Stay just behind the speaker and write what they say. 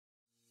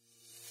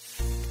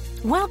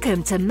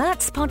Welcome to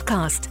Merck's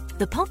podcast,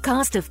 the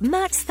podcast of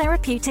Merck's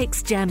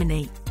Therapeutics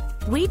Germany.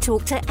 We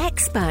talk to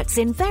experts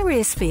in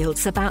various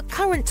fields about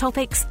current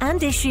topics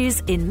and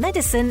issues in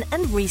medicine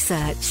and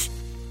research.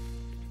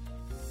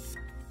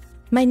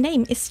 My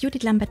name is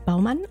Judith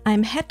Lambert-Baumann.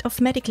 I'm Head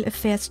of Medical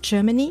Affairs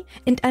Germany,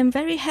 and I'm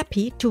very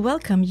happy to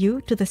welcome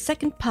you to the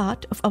second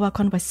part of our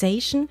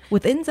conversation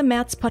within the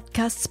Merck's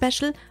podcast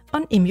special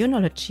on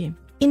immunology.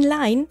 In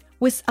line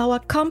with our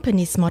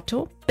company's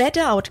motto, better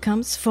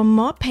outcomes for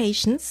more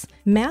patients,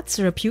 Merck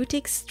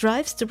Therapeutics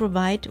strives to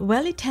provide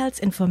valid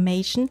health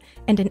information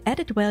and an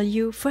added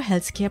value for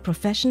healthcare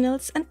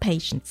professionals and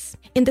patients.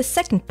 In the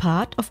second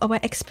part of our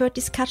expert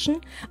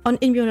discussion on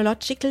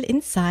immunological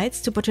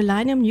insights to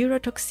botulinum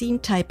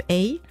neurotoxin type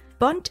A,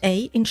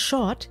 BoNT in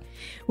short,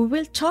 we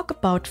will talk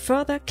about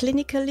further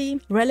clinically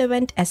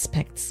relevant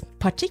aspects,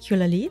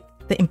 particularly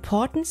the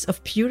importance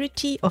of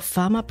purity of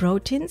pharma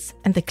proteins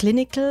and the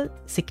clinical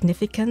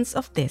significance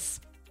of this.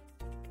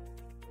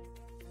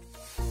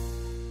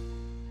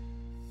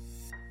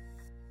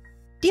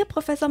 Dear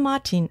Professor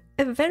Martin,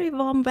 a very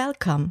warm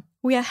welcome.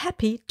 We are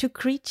happy to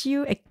greet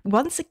you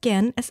once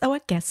again as our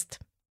guest.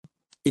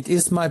 It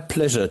is my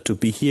pleasure to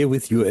be here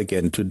with you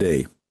again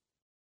today.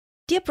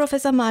 Dear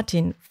Professor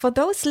Martin, for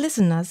those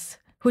listeners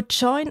who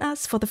join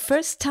us for the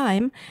first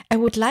time, I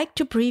would like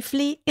to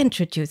briefly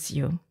introduce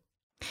you.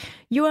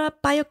 You are a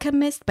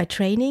biochemist by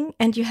training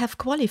and you have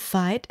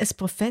qualified as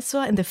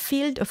professor in the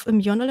field of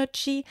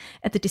immunology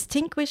at the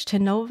distinguished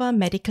Hannover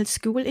Medical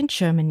School in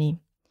Germany.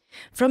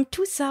 From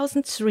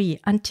 2003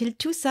 until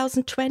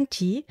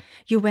 2020,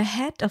 you were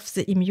head of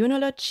the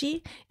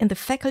immunology in the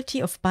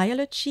Faculty of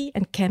Biology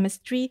and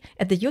Chemistry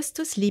at the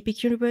Justus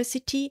Liebig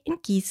University in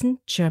Gießen,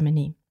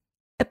 Germany.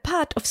 A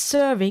part of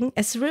serving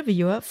as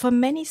reviewer for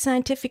many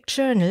scientific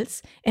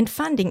journals and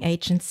funding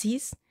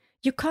agencies,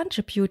 you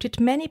contributed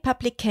many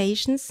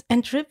publications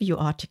and review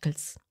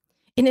articles.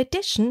 In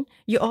addition,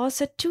 you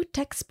authored 2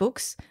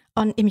 textbooks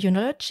on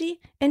immunology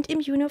and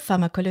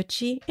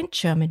immunopharmacology in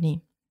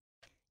Germany.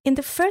 In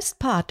the first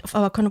part of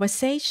our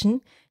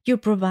conversation, you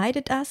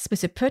provided us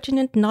with a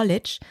pertinent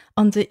knowledge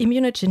on the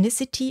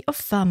immunogenicity of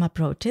pharma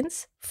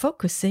proteins,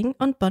 focusing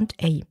on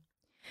BoNT.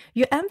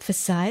 You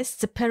emphasized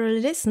the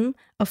parallelism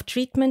of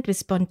treatment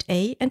with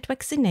BoNT and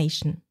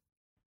vaccination.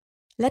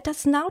 Let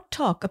us now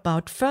talk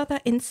about further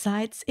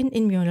insights in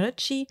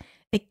immunology,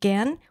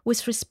 again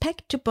with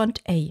respect to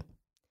BoNT.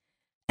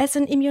 As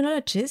an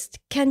immunologist,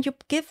 can you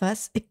give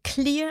us a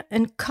clear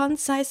and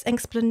concise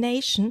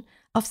explanation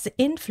of the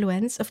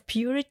influence of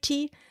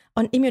purity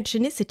on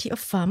immunogenicity of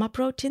pharma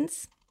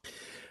proteins?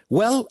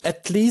 Well,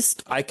 at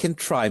least I can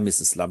try,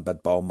 Mrs.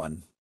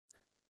 Lambert-Baumann.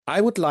 I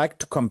would like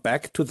to come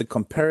back to the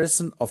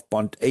comparison of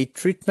BoNT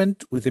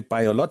treatment with the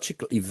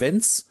biological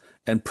events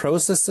and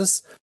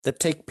processes that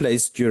take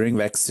place during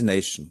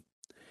vaccination.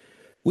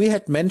 We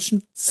had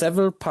mentioned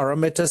several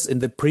parameters in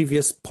the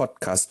previous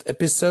podcast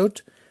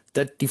episode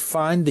that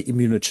define the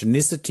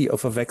immunogenicity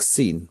of a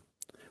vaccine,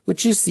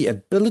 which is the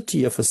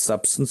ability of a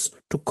substance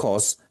to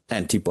cause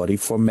antibody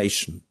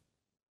formation.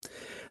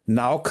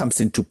 Now comes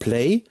into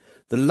play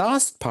the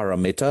last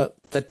parameter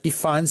that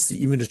defines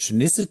the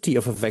immunogenicity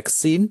of a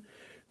vaccine,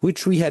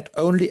 which we had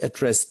only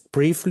addressed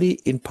briefly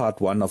in part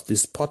 1 of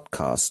this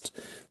podcast.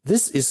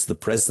 This is the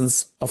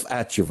presence of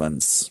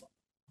adjuvants.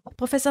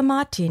 Professor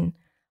Martin,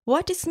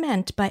 what is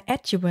meant by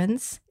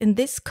adjuvants in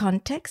this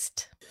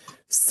context?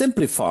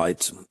 Simplified,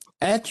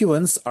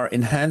 adjuvants are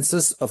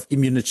enhancers of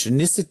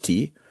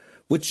immunogenicity,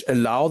 which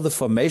allow the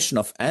formation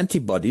of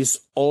antibodies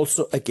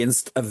also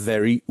against a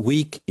very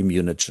weak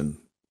immunogen.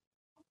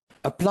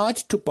 Applied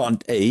to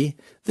BoNT,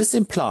 this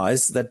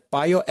implies that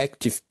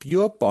bioactive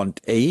pure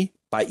BoNT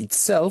by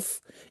itself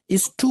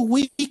is too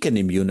weak an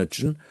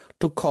immunogen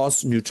to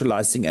cause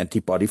neutralizing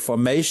antibody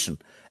formation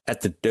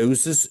at the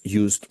doses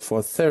used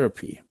for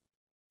therapy.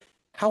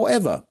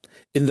 However,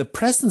 in the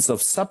presence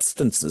of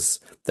substances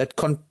that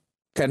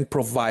can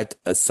provide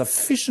a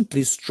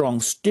sufficiently strong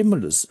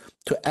stimulus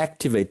to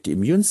activate the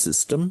immune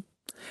system,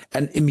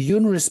 an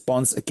immune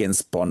response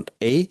against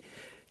BoNT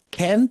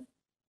can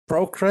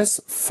progress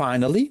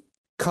finally,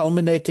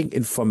 culminating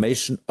in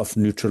formation of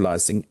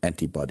neutralizing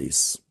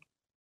antibodies.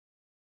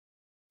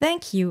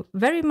 Thank you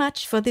very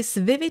much for this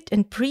vivid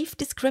and brief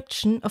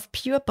description of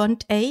pure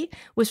BoNT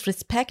with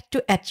respect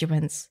to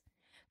adjuvants.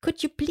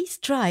 Could you please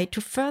try to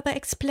further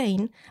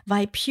explain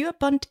why pure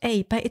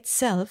BoNT by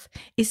itself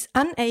is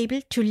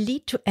unable to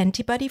lead to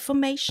antibody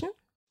formation?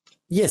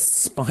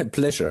 Yes, my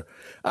pleasure.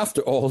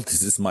 After all,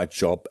 this is my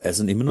job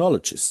as an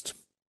immunologist.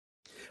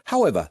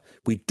 However,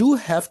 we do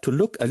have to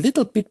look a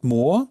little bit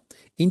more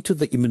into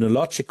the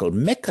immunological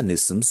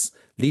mechanisms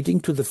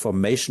leading to the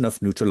formation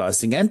of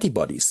neutralizing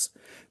antibodies,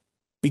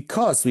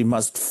 because we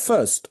must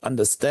first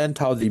understand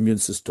how the immune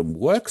system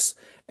works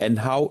and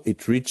how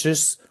it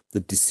reaches the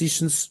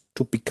decisions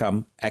to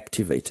become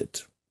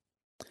activated.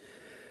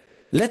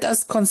 Let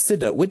us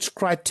consider which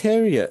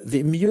criteria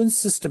the immune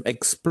system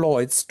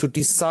exploits to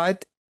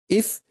decide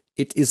if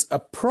it is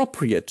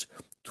appropriate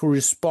to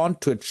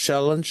respond to a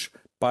challenge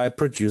by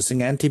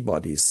producing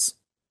antibodies.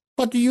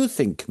 What do you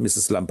think,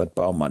 Mrs.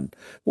 Lambert-Baumann?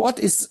 What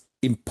is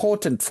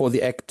important for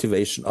the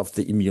activation of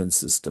the immune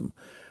system?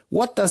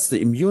 What does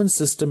the immune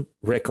system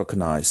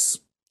recognize?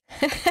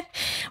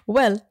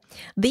 Well,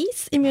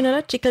 these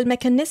immunological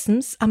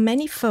mechanisms are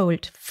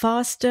manifold,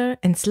 faster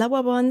and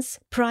slower ones,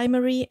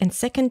 primary and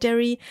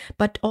secondary,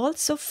 but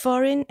also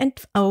foreign and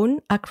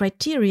own are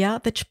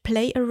criteria that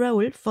play a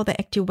role for the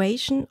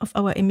activation of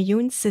our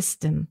immune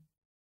system.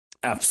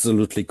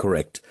 Absolutely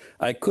correct.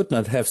 I could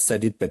not have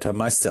said it better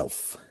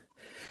myself.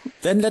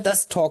 Then let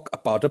us talk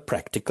about a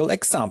practical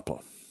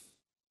example.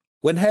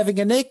 When having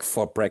an egg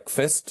for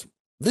breakfast,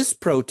 this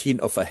protein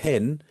of a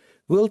hen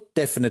will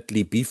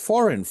definitely be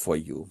foreign for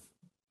you.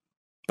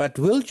 But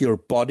will your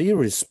body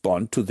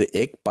respond to the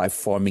egg by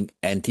forming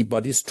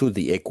antibodies to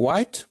the egg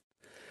white?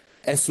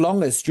 As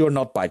long as you're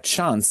not by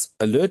chance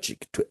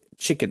allergic to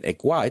chicken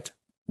egg white,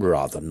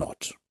 rather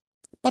not.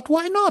 But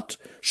why not?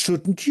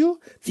 Shouldn't you?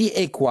 The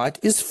egg white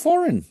is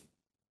foreign.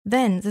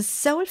 Then the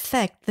sole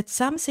fact that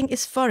something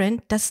is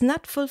foreign does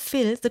not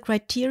fulfill the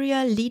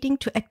criteria leading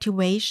to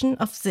activation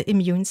of the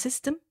immune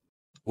system?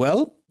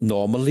 Well,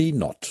 normally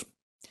not.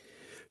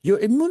 Your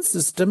immune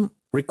system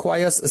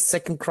requires a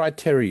second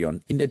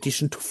criterion in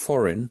addition to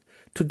foreign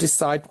to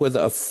decide whether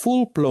a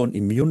full-blown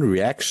immune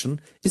reaction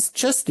is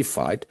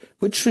justified,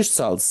 which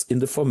results in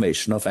the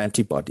formation of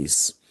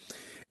antibodies.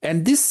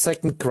 And this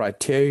second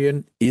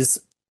criterion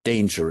is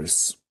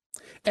dangerous.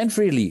 And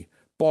really,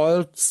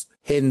 boiled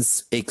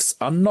hens' eggs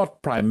are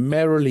not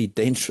primarily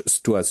dangerous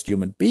to us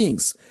human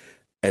beings,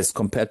 as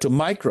compared to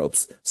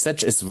microbes,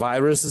 such as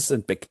viruses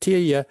and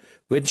bacteria,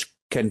 which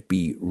can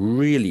be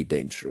really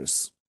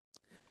dangerous.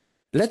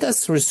 Let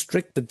us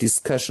restrict the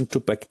discussion to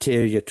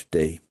bacteria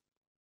today.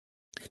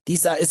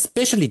 These are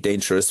especially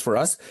dangerous for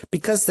us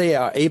because they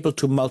are able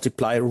to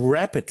multiply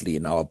rapidly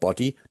in our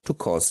body to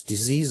cause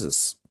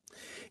diseases.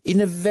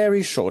 In a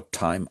very short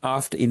time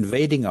after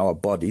invading our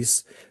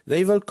bodies,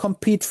 they will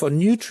compete for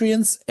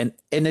nutrients and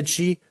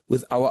energy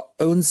with our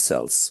own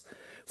cells,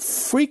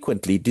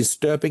 frequently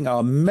disturbing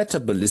our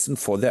metabolism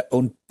for their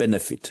own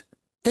benefit.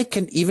 They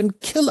can even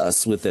kill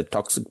us with their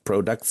toxic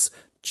products.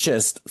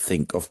 Just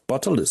think of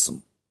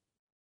botulism.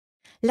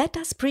 Let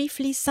us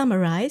briefly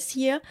summarize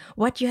here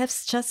what you have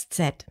just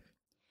said.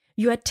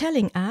 You are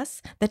telling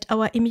us that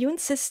our immune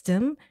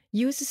system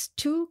uses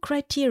two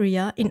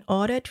criteria in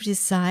order to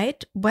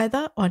decide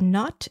whether or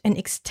not an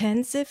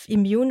extensive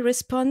immune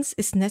response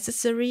is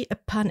necessary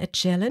upon a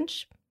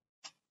challenge?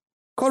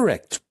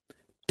 Correct.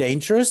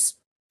 Dangerous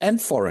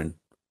and foreign.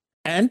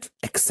 And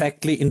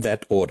exactly in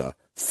that order.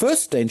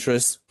 First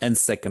dangerous and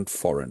second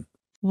foreign.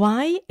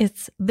 Why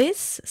is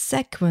this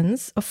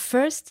sequence of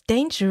first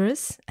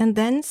dangerous and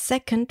then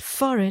second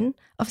foreign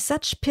of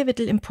such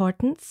pivotal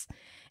importance?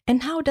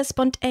 And how does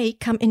BoNT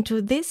come into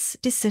this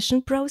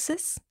decision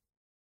process?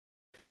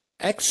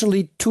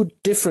 Actually, two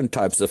different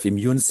types of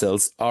immune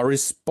cells are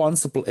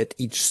responsible at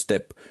each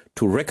step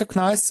to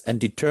recognize and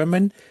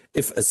determine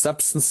if a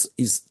substance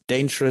is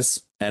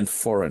dangerous and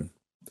foreign.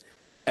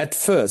 At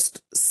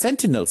first,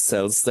 sentinel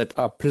cells that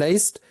are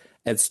placed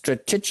at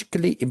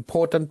strategically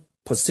important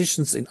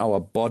positions in our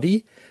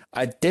body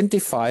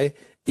identify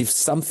if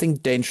something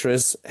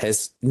dangerous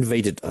has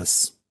invaded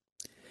us.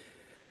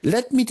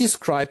 Let me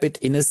describe it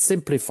in a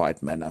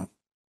simplified manner.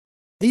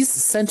 These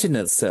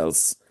sentinel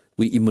cells,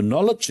 we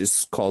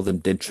immunologists call them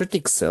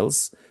dendritic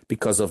cells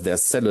because of their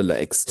cellular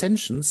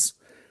extensions,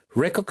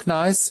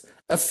 recognize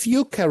a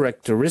few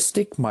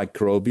characteristic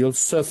microbial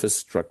surface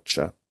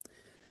structure.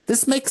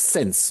 This makes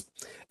sense,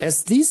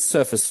 as these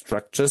surface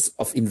structures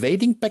of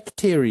invading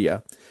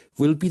bacteria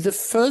will be the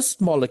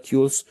first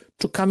molecules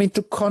to come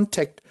into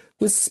contact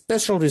with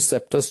special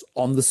receptors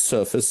on the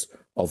surface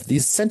of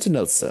these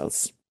sentinel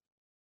cells.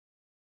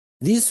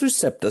 These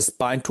receptors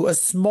bind to a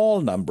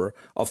small number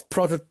of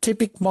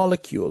prototypic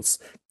molecules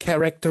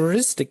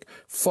characteristic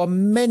for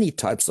many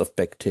types of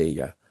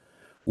bacteria.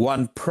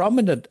 One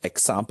prominent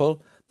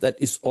example that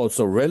is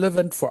also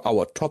relevant for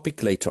our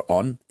topic later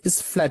on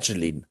is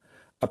flagellin,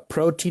 a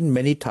protein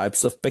many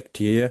types of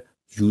bacteria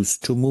use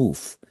to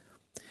move.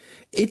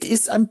 It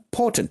is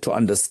important to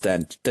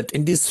understand that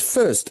in this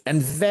first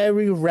and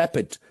very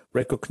rapid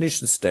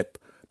recognition step,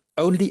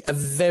 only a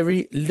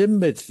very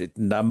limited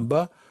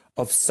number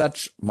of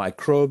such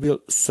microbial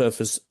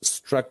surface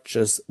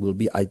structures will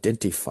be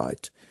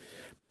identified.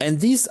 And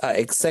these are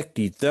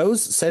exactly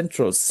those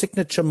central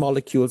signature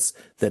molecules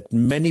that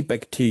many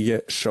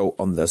bacteria show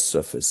on their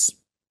surface.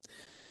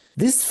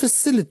 This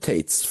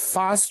facilitates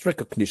fast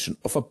recognition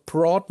of a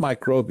broad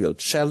microbial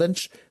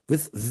challenge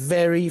with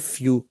very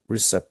few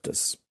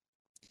receptors.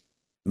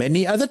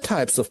 Many other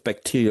types of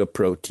bacterial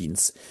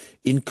proteins,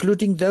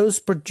 including those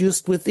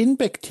produced within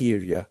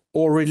bacteria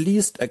or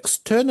released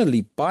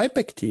externally by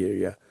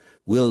bacteria,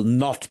 will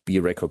not be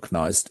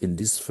recognized in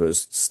this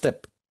first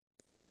step.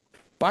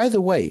 By the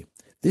way,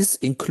 this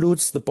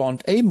includes the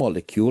BoNT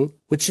molecule,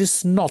 which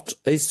is not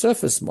a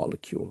surface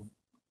molecule.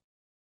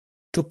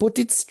 To put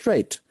it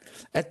straight,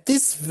 at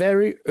this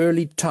very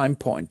early time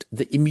point,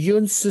 the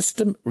immune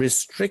system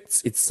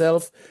restricts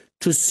itself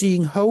to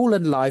seeing whole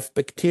and live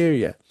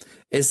bacteria,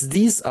 as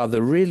these are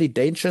the really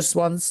dangerous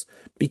ones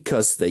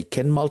because they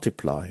can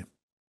multiply.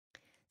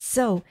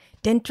 So,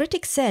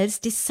 dendritic cells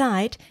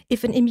decide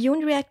if an immune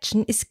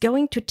reaction is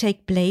going to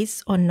take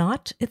place or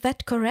not. Is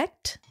that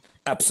correct?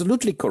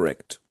 Absolutely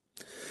correct.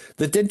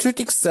 The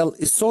dendritic cell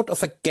is sort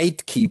of a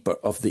gatekeeper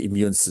of the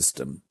immune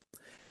system.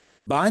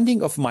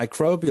 Binding of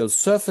microbial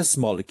surface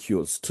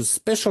molecules to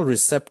special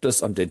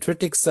receptors on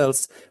dendritic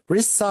cells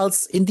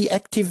results in the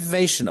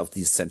activation of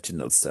these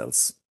sentinel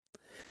cells.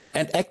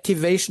 And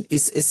activation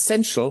is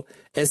essential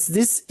as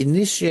this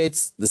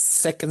initiates the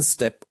second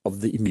step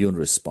of the immune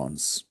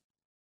response.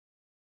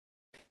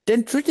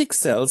 Dendritic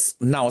cells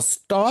now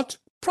start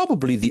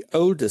probably the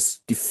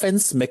oldest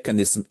defense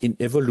mechanism in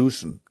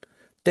evolution.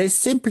 They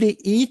simply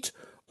eat,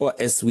 or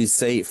as we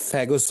say,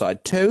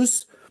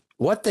 phagocytose,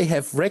 what they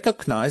have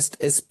recognized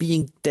as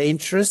being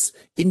dangerous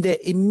in their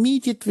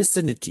immediate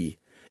vicinity,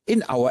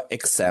 in our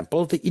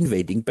example, the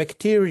invading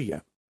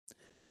bacteria.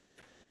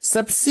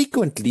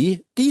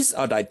 Subsequently, these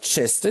are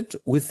digested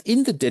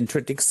within the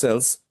dendritic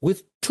cells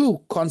with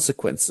two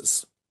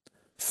consequences.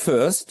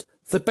 First,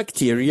 the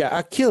bacteria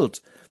are killed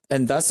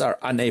and thus are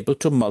unable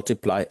to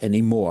multiply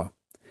anymore.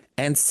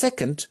 And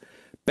second,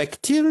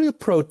 bacterial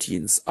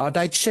proteins are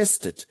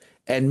digested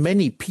and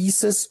many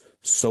pieces,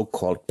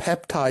 so-called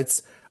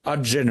peptides, are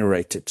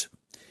generated.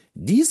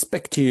 These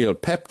bacterial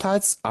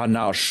peptides are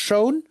now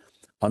shown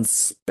on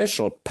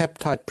special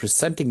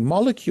peptide-presenting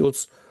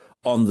molecules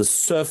on the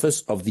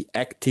surface of the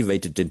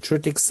activated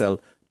dendritic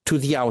cell to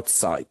the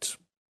outside.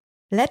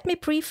 Let me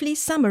briefly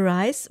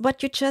summarize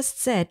what you just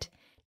said.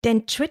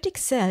 Dendritic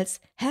cells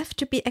have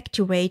to be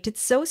activated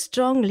so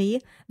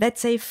strongly that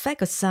they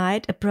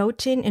phagocyte a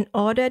protein in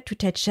order to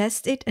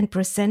digest it and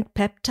present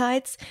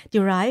peptides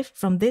derived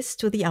from this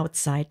to the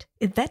outside.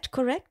 Is that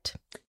correct?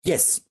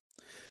 Yes.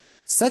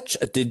 Such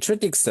a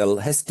dendritic cell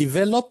has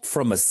developed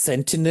from a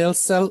sentinel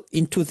cell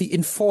into the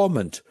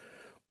informant,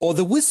 or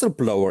the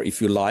whistleblower,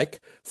 if you like,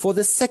 for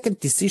the second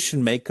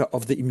decision maker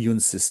of the immune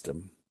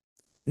system.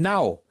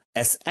 Now,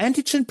 as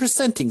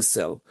antigen-presenting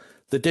cell,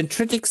 the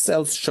dendritic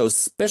cells show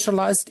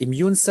specialized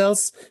immune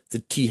cells, the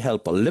T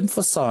helper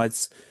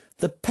lymphocytes,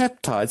 the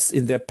peptides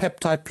in their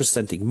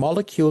peptide-presenting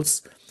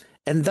molecules,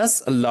 and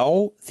thus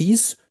allow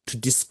these to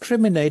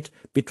discriminate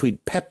between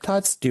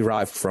peptides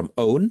derived from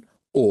own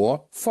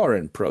or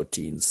foreign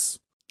proteins.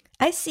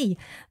 I see.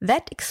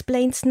 That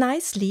explains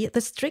nicely the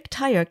strict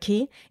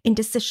hierarchy in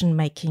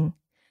decision-making.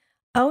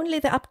 Only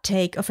the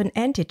uptake of an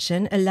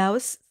antigen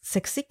allows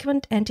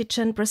subsequent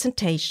antigen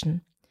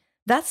presentation.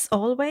 Thus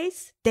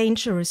always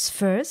dangerous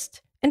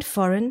first and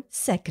foreign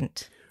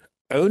second.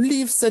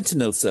 Only if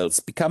sentinel cells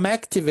become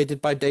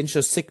activated by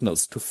danger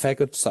signals to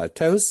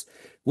phagocytose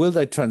will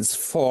they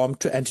transform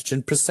to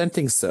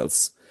antigen-presenting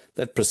cells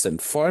that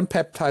present foreign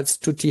peptides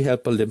to T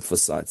helper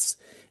lymphocytes.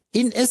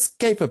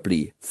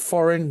 Inescapably,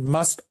 foreign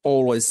must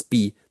always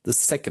be the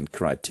second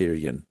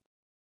criterion.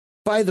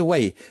 By the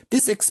way,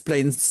 this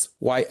explains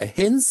why a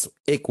hen's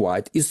egg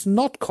white is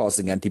not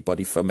causing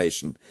antibody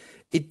formation.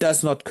 It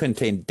does not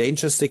contain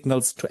danger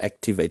signals to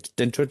activate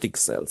dendritic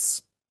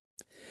cells.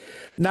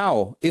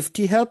 Now, if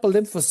T helper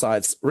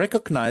lymphocytes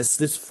recognize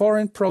this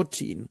foreign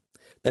protein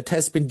that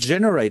has been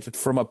generated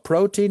from a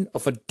protein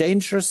of a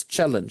dangerous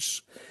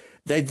challenge,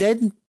 they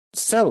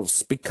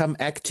themselves become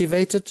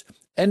activated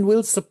and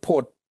will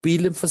support B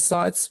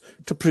lymphocytes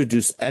to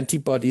produce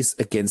antibodies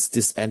against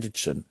this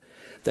antigen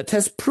that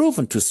has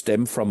proven to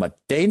stem from a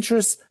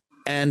dangerous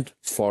and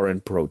foreign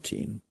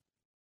protein.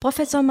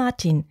 Professor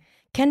Martin,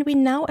 can we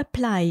now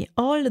apply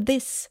all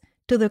this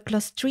to the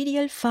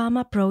Clostridial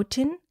pharma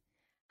protein?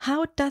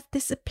 How does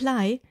this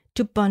apply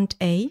to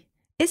BoNT/A?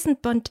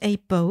 Isn't BoNT/A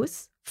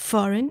both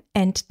foreign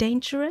and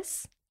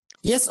dangerous?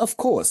 Yes, of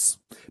course.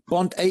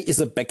 BoNT/A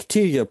is a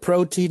bacterial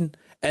protein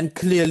and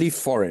clearly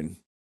foreign.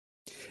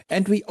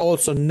 And we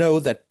also know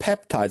that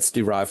peptides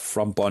derived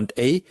from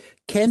BoNT/A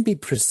can be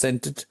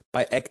presented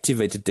by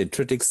activated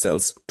dendritic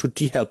cells to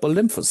T helper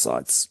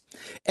lymphocytes.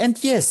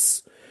 And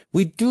yes,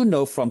 we do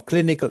know from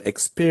clinical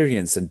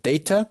experience and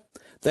data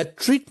that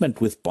treatment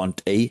with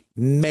BoNT/A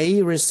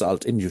may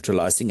result in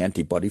neutralizing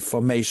antibody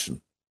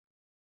formation.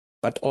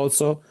 But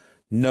also,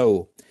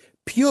 no,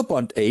 pure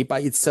BoNT/A by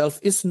itself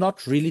is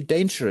not really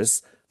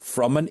dangerous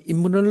from an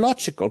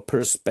immunological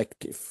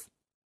perspective.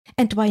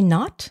 And why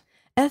not?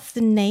 As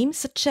the name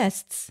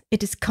suggests,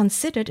 it is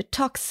considered a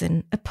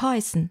toxin, a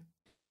poison.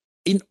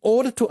 In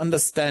order to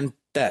understand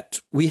that,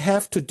 we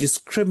have to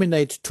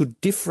discriminate two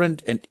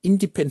different and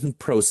independent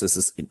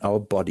processes in our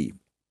body.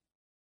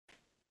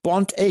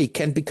 BoNT/A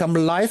can become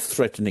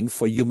life-threatening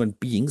for human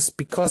beings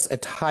because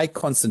at high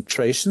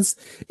concentrations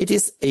it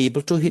is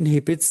able to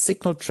inhibit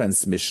signal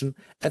transmission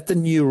at the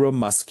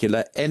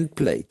neuromuscular end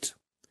plate.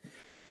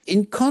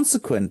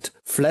 Inconsequent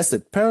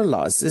flaccid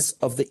paralysis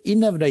of the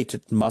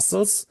innervated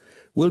muscles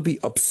will be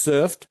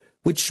observed,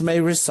 which may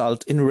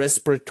result in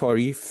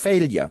respiratory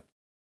failure.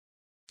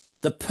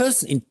 The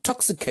person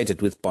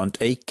intoxicated with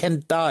BoNT/A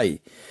can die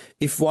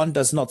if one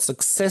does not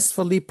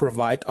successfully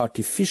provide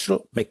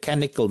artificial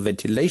mechanical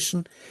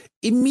ventilation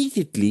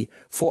immediately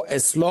for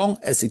as long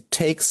as it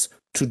takes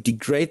to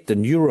degrade the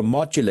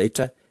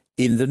neuromodulator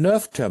in the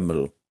nerve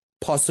terminal,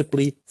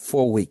 possibly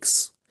for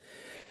weeks.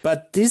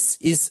 But this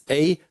is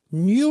a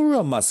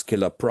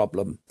neuromuscular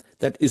problem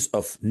that is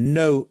of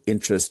no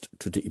interest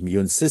to the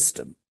immune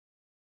system.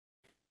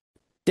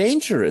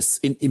 Dangerous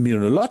in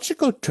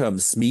immunological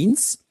terms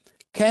means,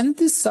 can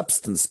this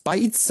substance by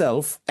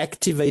itself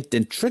activate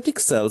dendritic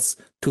cells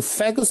to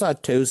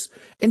phagocytose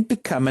and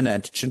become an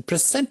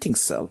antigen-presenting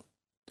cell?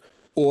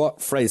 Or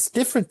phrased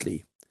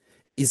differently,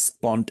 is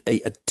BoNT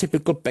a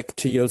typical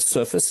bacterial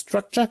surface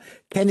structure?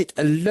 Can it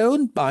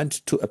alone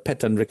bind to a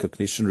pattern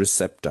recognition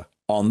receptor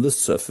on the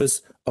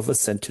surface of a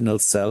sentinel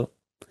cell?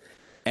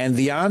 And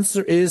the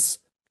answer is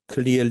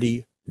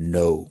clearly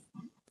no.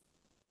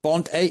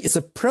 BoNT is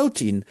a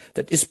protein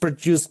that is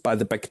produced by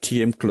the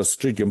bacterium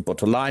Clostridium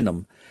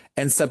botulinum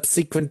and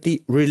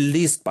subsequently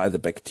released by the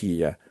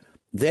bacteria.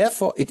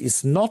 Therefore, it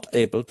is not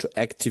able to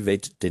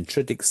activate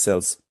dendritic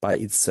cells by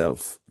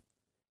itself.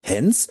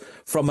 Hence,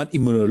 from an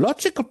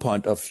immunological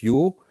point of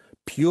view,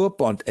 pure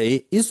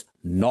BoNT is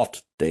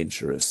not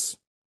dangerous.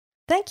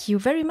 Thank you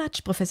very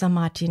much, Professor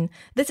Martin.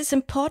 This is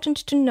important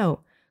to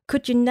know.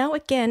 Could you now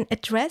again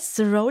address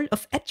the role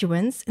of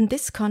adjuvants in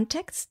this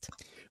context?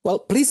 Well,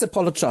 please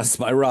apologize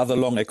my rather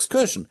long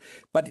excursion,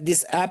 but it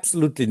is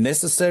absolutely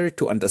necessary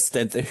to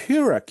understand the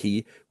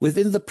hierarchy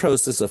within the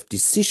process of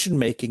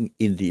decision-making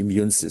in the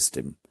immune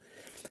system.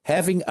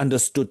 Having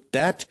understood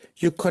that,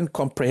 you can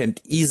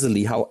comprehend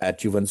easily how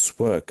adjuvants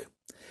work.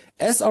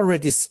 As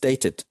already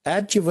stated,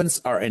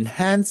 adjuvants are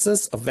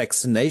enhancers of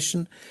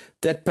vaccination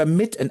that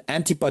permit an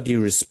antibody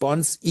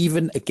response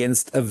even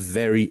against a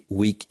very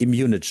weak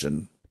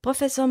immunogen.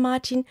 Professor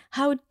Martin,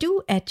 how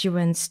do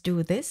adjuvants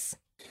do this?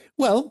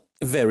 Well,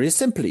 very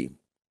simply.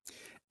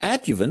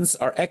 Adjuvants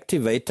are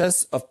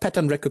activators of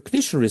pattern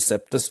recognition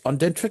receptors on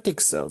dendritic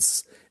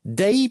cells.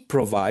 They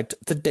provide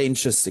the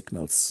danger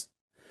signals.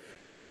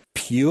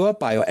 Pure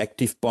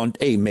bioactive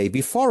BoNT may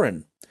be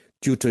foreign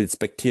due to its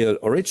bacterial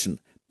origin,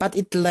 but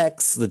it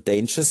lacks the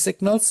danger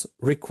signals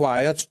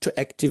required to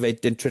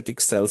activate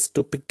dendritic cells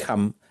to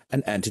become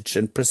an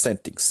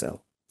antigen-presenting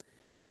cell.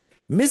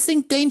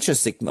 Missing danger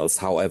signals,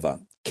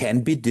 however,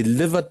 can be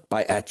delivered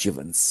by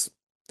adjuvants.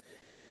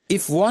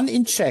 If one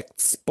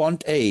injects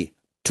BoNT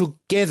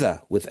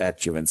together with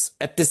adjuvants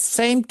at the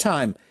same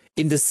time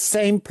in the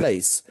same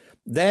place,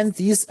 then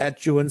these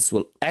adjuvants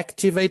will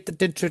activate the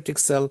dendritic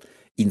cell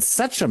in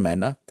such a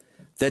manner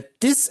that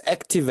this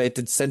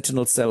activated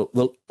sentinel cell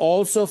will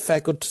also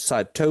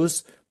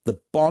phagocytose the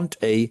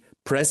BoNT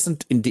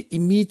present in the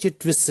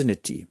immediate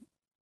vicinity.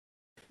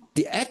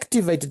 The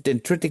activated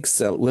dendritic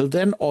cell will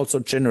then also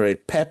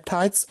generate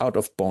peptides out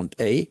of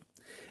BoNT,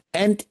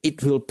 and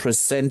it will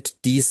present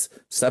these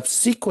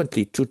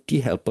subsequently to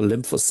T helper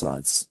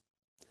lymphocytes.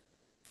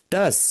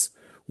 Thus,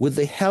 with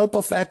the help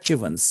of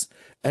adjuvants,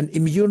 an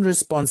immune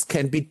response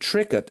can be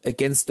triggered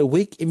against a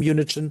weak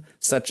immunogen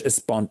such as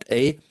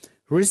BoNT,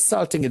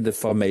 resulting in the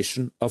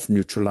formation of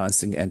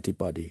neutralizing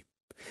antibody.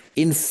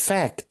 In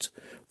fact,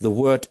 the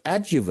word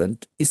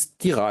adjuvant is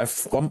derived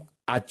from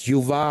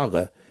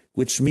adjuvare,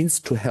 which means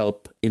to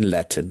help in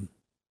Latin.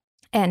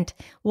 And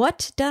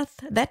what does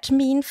that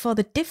mean for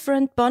the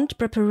different BoNT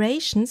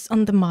preparations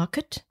on the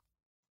market?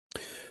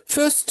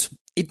 First,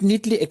 it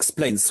neatly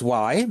explains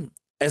why,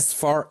 as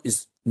far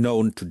as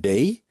known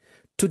today,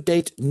 to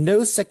date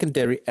no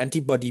secondary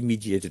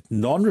antibody-mediated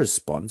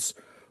non-response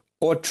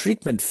or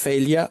treatment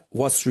failure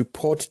was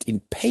reported in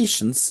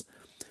patients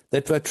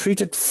that were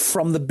treated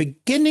from the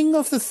beginning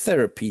of the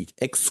therapy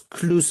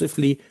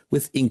exclusively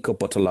with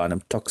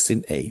Botulinum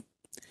toxin A.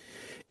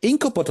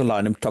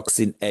 Botulinum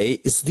toxin A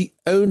is the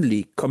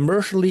only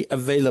commercially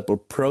available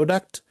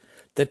product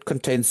that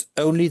contains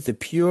only the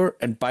pure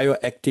and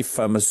bioactive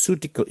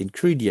pharmaceutical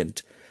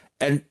ingredient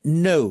and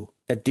no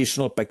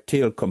additional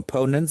bacterial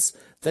components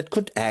that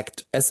could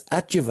act as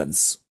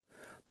adjuvants.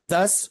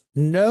 Thus,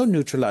 no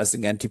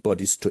neutralizing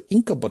antibodies to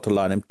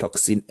Botulinum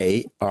toxin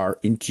A are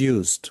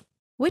induced.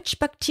 Which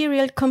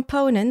bacterial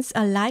components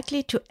are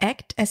likely to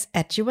act as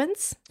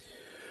adjuvants?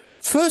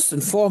 First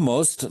and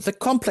foremost, the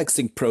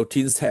complexing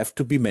proteins have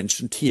to be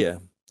mentioned here.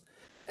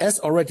 As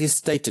already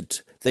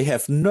stated, they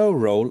have no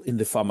role in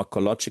the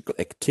pharmacological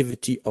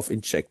activity of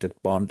injected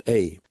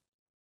BoNT.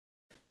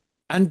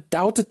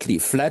 Undoubtedly,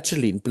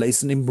 flagellin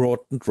plays an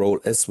important role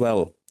as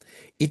well.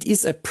 It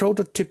is a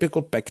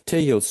prototypical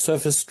bacterial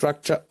surface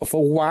structure of a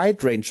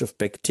wide range of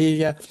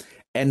bacteria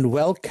and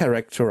well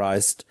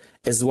characterized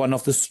as one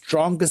of the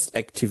strongest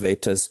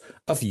activators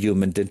of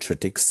human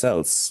dendritic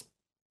cells.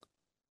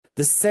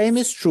 The same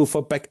is true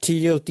for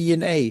bacterial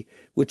DNA,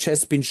 which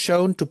has been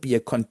shown to be a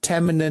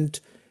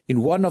contaminant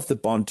in one of the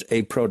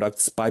BoNT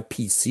products by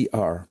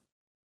PCR.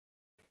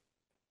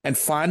 And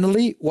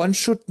finally, one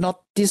should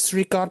not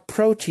disregard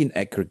protein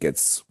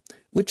aggregates,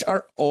 which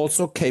are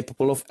also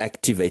capable of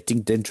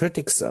activating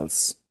dendritic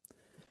cells.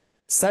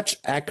 Such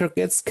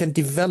aggregates can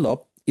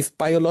develop if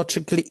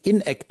biologically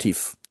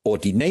inactive or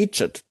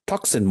denatured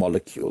toxin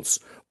molecules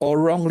or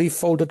wrongly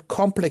folded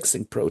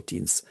complexing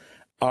proteins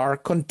are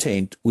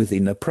contained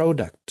within a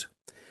product.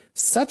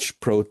 such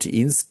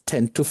proteins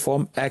tend to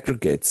form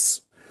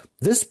aggregates.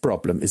 This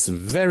problem is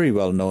very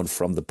well known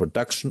from the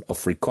production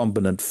of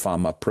recombinant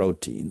pharma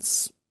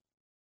proteins.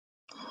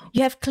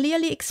 You have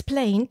clearly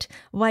explained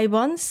why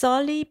one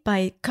solely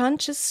by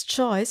conscious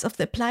choice of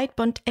the applied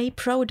BoNT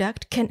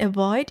product can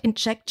avoid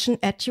injection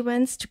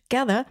adjuvants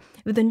together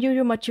with a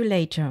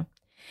neuromodulator.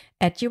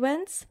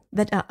 Adjuvants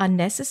that are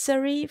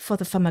unnecessary for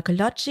the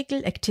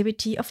pharmacological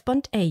activity of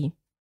BoNT.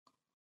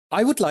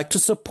 I would like to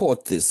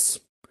support this.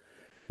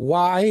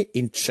 Why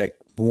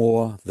inject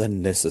more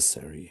than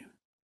necessary?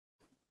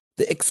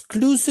 The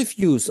exclusive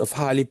use of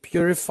highly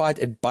purified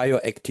and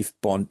bioactive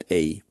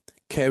BoNT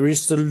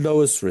carries the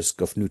lowest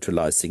risk of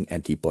neutralizing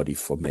antibody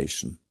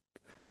formation.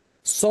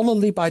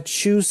 Solely by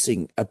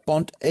choosing a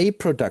BoNT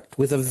product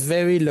with a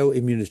very low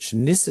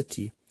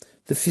immunogenicity,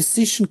 the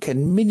physician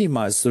can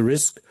minimize the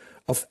risk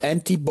of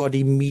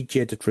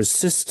antibody-mediated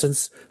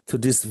resistance to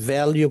this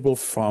valuable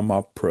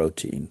pharma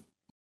protein.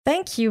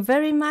 Thank you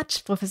very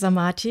much, Professor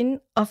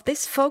Martin, of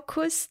this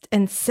focused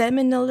and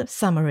seminal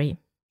summary.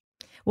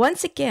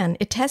 Once again,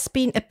 it has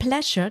been a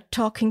pleasure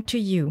talking to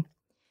you.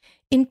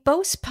 In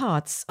both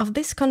parts of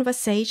this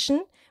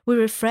conversation, we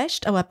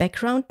refreshed our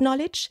background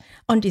knowledge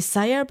on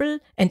desirable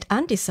and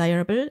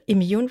undesirable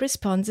immune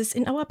responses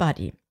in our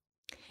body.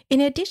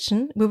 In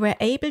addition, we were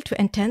able to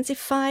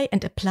intensify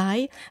and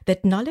apply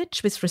that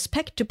knowledge with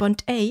respect to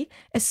BoNT,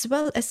 as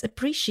well as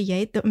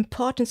appreciate the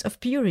importance of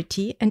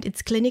purity and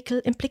its clinical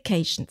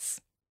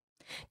implications.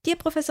 Dear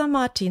Professor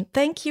Martin,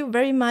 thank you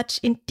very much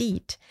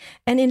indeed.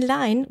 And in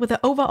line with the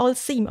overall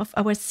theme of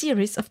our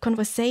series of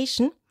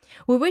conversation,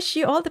 we wish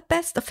you all the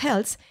best of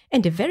health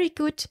and a very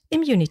good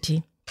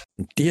immunity.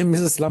 Dear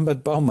Mrs.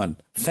 Lambert-Baumann,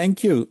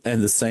 thank you,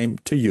 and the same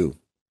to you.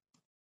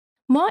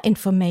 More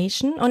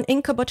information on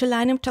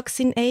Botulinum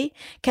toxin A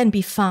can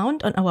be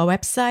found on our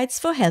websites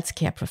for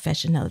healthcare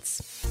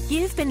professionals.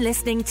 You've been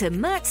listening to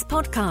Merck's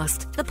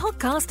podcast, the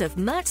podcast of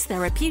Merck's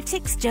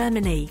Therapeutics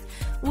Germany.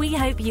 We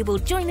hope you will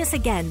join us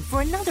again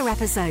for another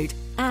episode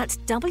at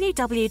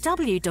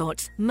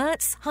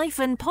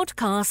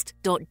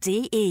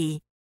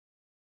www.merz-podcast.de.